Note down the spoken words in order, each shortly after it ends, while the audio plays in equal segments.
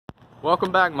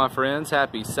Welcome back, my friends.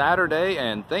 Happy Saturday,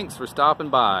 and thanks for stopping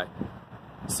by.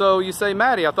 So you say,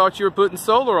 Maddie, I thought you were putting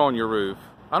solar on your roof.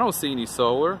 I don't see any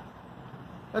solar.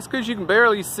 That's because you can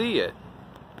barely see it.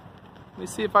 Let me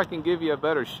see if I can give you a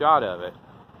better shot of it.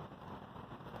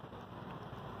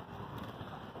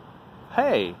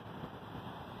 Hey,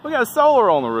 we got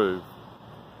solar on the roof.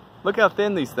 Look how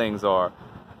thin these things are.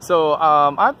 So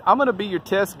I'm going to be your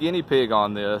test guinea pig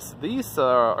on this. These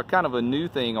are kind of a new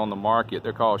thing on the market.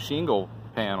 They're called shingle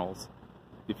panels.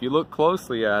 If you look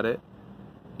closely at it,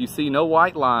 you see no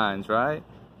white lines, right?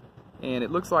 And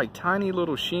it looks like tiny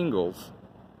little shingles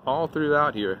all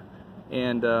throughout here.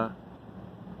 And the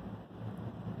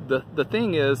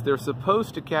thing is, they're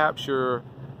supposed to capture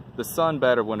the sun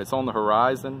better when it's on the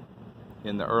horizon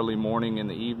in the early morning and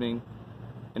the evening.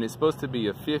 And it's supposed to be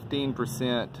a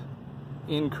 15%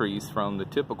 increase from the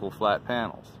typical flat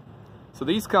panels. So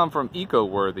these come from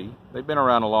Eco-Worthy. They've been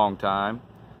around a long time,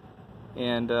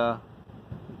 and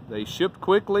they shipped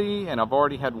quickly, and I've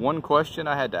already had one question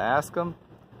I had to ask them,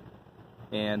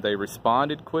 and they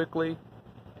responded quickly.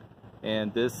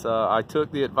 And this I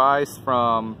took the advice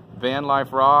from Van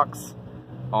Life Rocks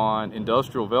on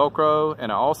industrial Velcro,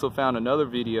 and I also found another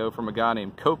video from a guy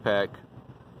named Kopek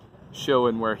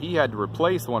showing where he had to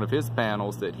replace one of his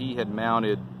panels that he had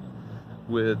mounted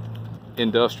with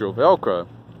industrial Velcro.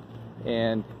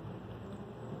 And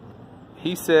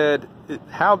he said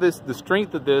the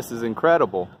strength of this is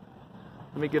incredible.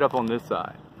 Let me get up on this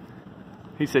side.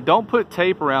 He said don't put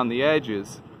tape around the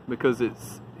edges because it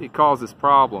causes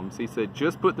problems. He said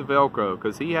just put the Velcro,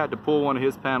 because he had to pull one of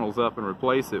his panels up and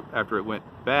replace it after it went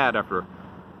bad after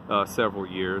several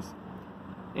years.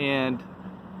 And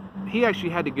he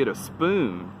actually had to get a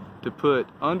spoon to put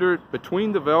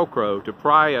between the Velcro to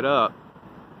pry it up.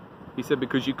 He said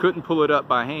because you couldn't pull it up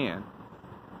by hand.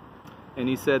 And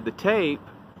he said the tape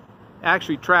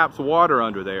actually traps water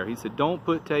under there. He said don't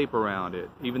put tape around it.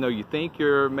 Even though you think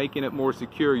you're making it more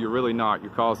secure, you're really not.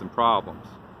 You're causing problems.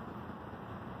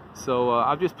 So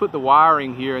I've just put the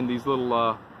wiring here in these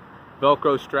little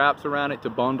Velcro straps around it to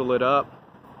bundle it up.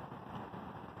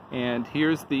 And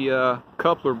here's the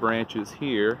coupler branches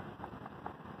here.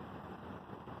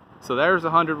 So there's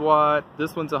 100 watt,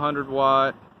 this one's 100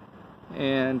 watt,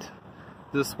 and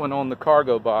this one on the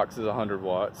cargo box is 100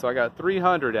 watt. So I got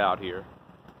 300 out here.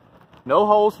 No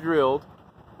holes drilled.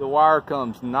 The wire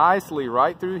comes nicely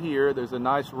right through here. There's a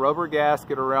nice rubber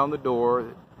gasket around the door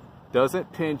that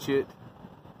doesn't pinch it.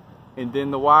 And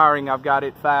then the wiring, I've got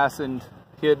it fastened,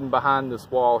 hidden behind this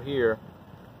wall here.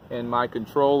 And my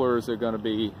controllers are going to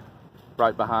be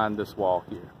right behind this wall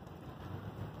here.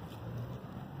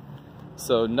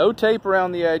 So no tape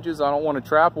around the edges. I don't want to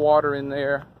trap water in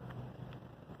there.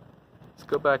 Let's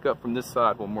go back up from this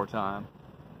side one more time.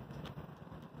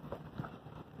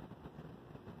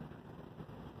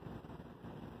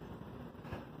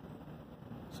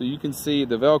 So you can see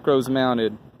the Velcro's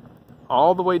mounted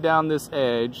all the way down this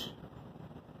edge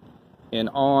and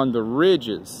on the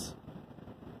ridges,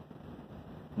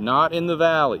 not in the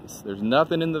valleys. There's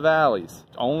nothing in the valleys,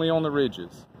 only on the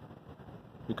ridges,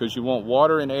 because you want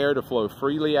water and air to flow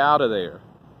freely out of there.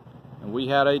 And we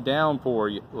had a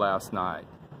downpour last night,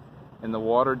 and the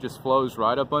water just flows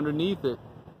right up underneath it.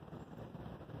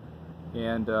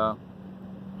 And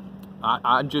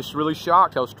I'm just really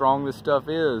shocked how strong this stuff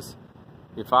is.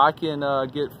 If I can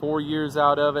get 4 years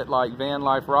out of it like Van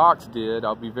Life Rocks did,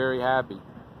 I'll be very happy.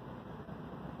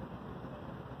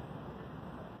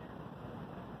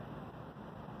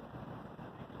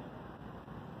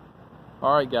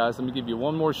 Alright guys, let me give you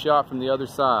one more shot from the other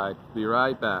side. Be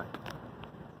right back.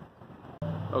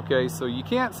 Okay, so you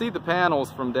can't see the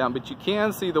panels from down, but you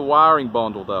can see the wiring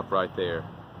bundled up right there.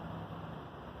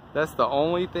 That's the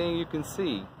only thing you can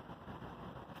see.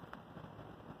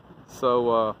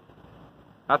 So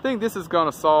I think this is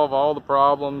going to solve all the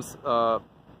problems.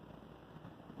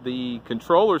 The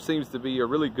controller seems to be a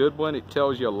really good one. It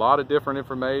tells you a lot of different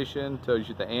information. Tells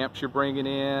you the amps you're bringing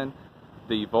in,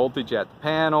 the voltage at the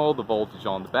panel, the voltage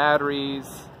on the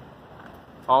batteries,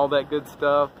 all that good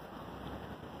stuff.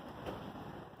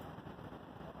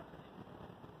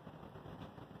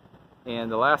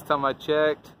 And the last time I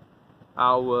checked,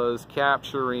 I was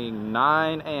capturing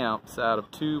 9 amps out of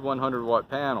 2 100 watt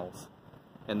panels.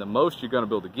 And the most you're going to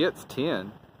be able to get is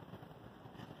 10.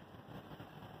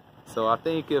 So I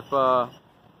think if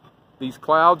these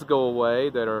clouds go away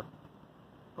that are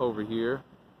over here.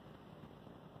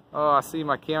 Oh, I see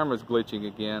my camera's glitching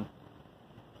again.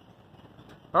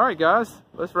 Alright guys,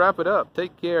 let's wrap it up.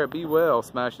 Take care, be well,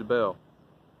 smash the bell.